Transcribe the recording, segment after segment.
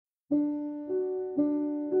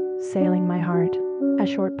Sailing My Heart, a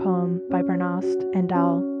short poem by Pernoste and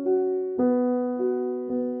Dahl.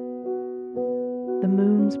 The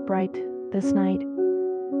moon's bright this night,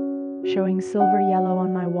 showing silver yellow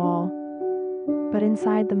on my wall, but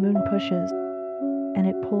inside the moon pushes, and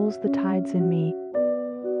it pulls the tides in me.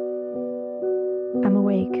 I'm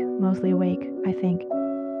awake, mostly awake, I think,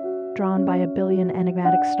 drawn by a billion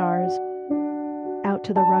enigmatic stars, out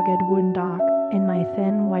to the rugged wooden dock in my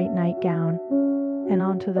thin white nightgown, and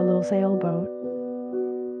onto the little sailboat,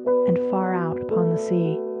 and far out upon the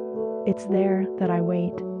sea. It's there that I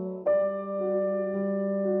wait.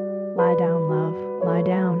 Lie down, love, lie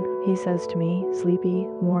down, he says to me, sleepy,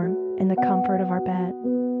 warm, in the comfort of our bed,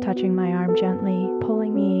 touching my arm gently,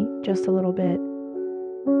 pulling me just a little bit.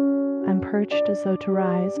 I'm perched as though to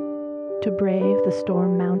rise, to brave the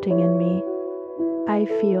storm mounting in me. I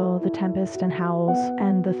feel the tempest and howls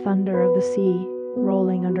and the thunder of the sea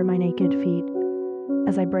rolling under my naked feet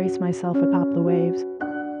as I brace myself atop the waves.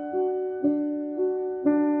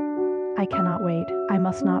 I cannot wait, I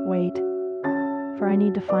must not wait, for I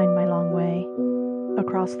need to find my long way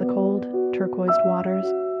across the cold, turquoised waters,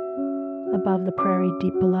 above the prairie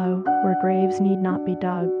deep below, where graves need not be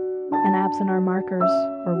dug, and absent are markers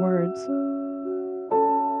or words.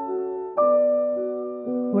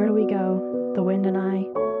 Where do we go, the wind and I,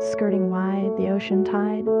 skirting wide the ocean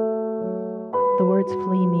tide? The words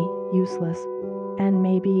flee me, useless, and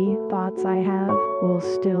maybe thoughts I have will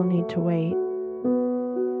still need to wait.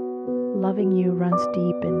 Loving you runs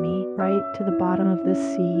deep in me, right to the bottom of this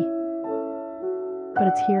sea. But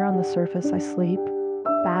it's here on the surface I sleep,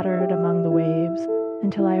 battered among the waves,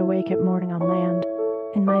 until I awake at morning on land,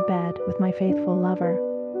 in my bed with my faithful lover.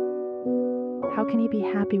 How can he be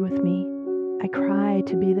happy with me? I cry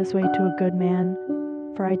to be this way to a good man,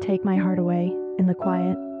 for I take my heart away in the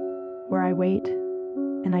quiet, where I wait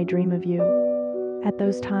and I dream of you, at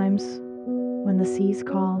those times when the seas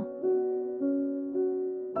call.